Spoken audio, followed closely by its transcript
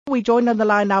We're joined on the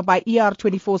line now by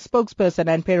ER24 spokesperson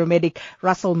and paramedic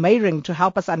Russell Meyring to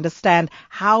help us understand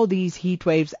how these heat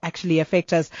waves actually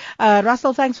affect us.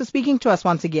 Russell, thanks for speaking to us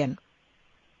once again.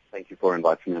 Thank you for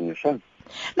inviting me on the show.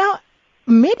 Now,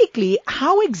 medically,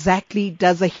 how exactly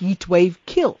does a heat wave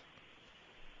kill?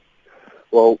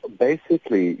 Well,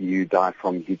 basically, you die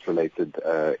from heat-related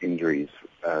injuries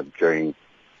during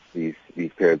these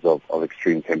periods of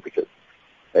extreme temperatures.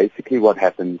 Basically, what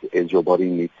happens is your body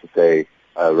needs to stay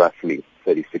roughly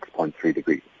 36.3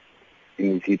 degrees.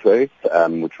 In these heat waves,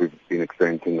 which we've been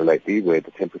experiencing lately, where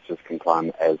the temperatures can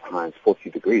climb as high as 40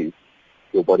 degrees,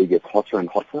 your body gets hotter and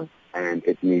hotter, and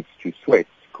it needs to sweat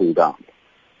to cool down.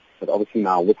 But obviously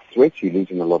now with sweat, you're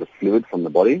losing a lot of fluid from the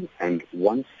body, and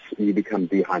once you become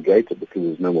dehydrated because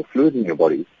there's no more fluid in your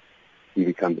body, you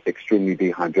become extremely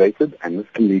dehydrated, and this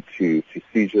can lead to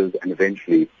seizures, and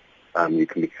eventually you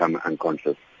can become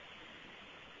unconscious.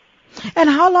 And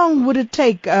how long would it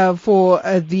take for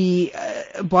the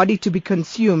body to be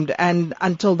consumed and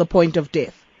until the point of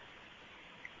death?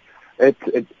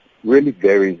 It really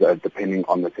varies depending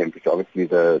on the temperature. Obviously,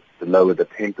 the lower the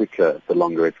temperature, the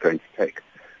longer it's going to take.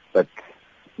 But,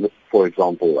 for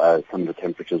example, some of the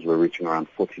temperatures we're reaching around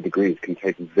 40 degrees can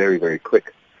take very, very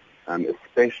quick,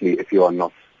 especially if you are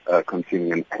not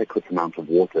consuming an adequate amount of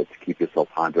water to keep yourself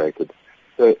hydrated.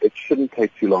 So it shouldn't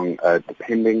take too long,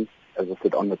 depending, as I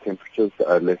said, on the temperatures,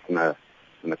 less than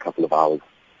a couple of hours.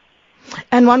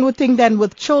 And one would think then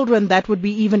with children that would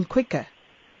be even quicker.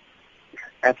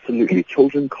 Absolutely.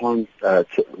 Children can't,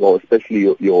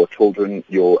 especially your children,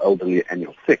 your elderly, and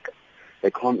your sick, they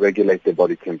can't regulate their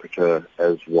body temperature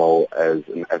as well as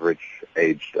an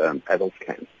average-aged adult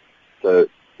can. So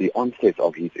the onset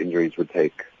of heat injuries would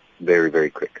take very,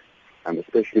 very quick.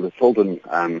 Especially with children,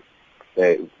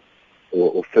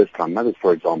 or first-time mothers,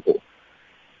 for example,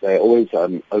 they always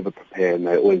over-prepare, and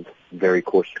they're always very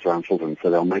cautious around children. So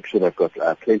they'll make sure they've got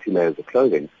plenty layers of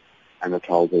clothing, and the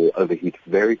child will overheat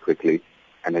very quickly,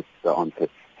 and the onset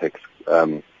takes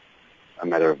a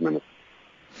matter of minutes.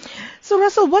 So,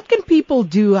 Russell, what can people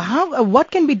do?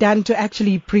 What can be done to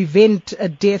actually prevent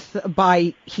death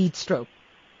by heat stroke?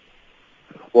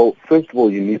 Well, first of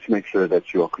all, you need to make sure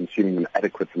that you are consuming an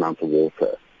adequate amount of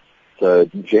water. So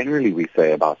generally we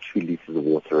say about 2 liters of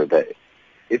water a day.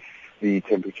 If the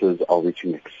temperatures are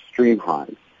reaching extreme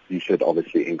highs, you should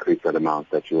obviously increase that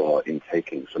amount that you are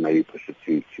intaking. So maybe push it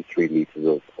to 3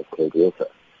 liters of cold water.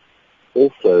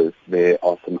 Also, there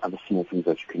are some other small things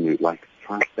that you can do, like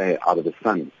try to stay out of the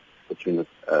sun between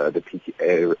the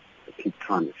peak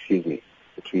time,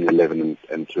 between 11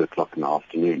 and 2 o'clock in the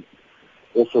afternoon.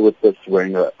 Also with this,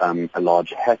 wearing a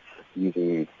large hat,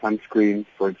 using sunscreen,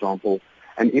 for example,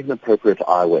 and even appropriate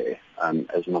eyewear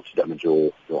as not to damage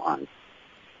your eyes.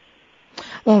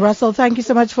 Well, Russell, thank you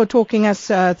so much for talking us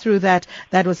through that.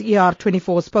 That was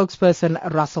ER24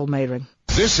 spokesperson Russell Meyring.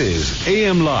 This is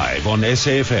AM Live on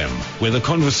SAFM, where the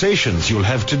conversations you'll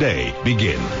have today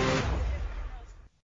begin.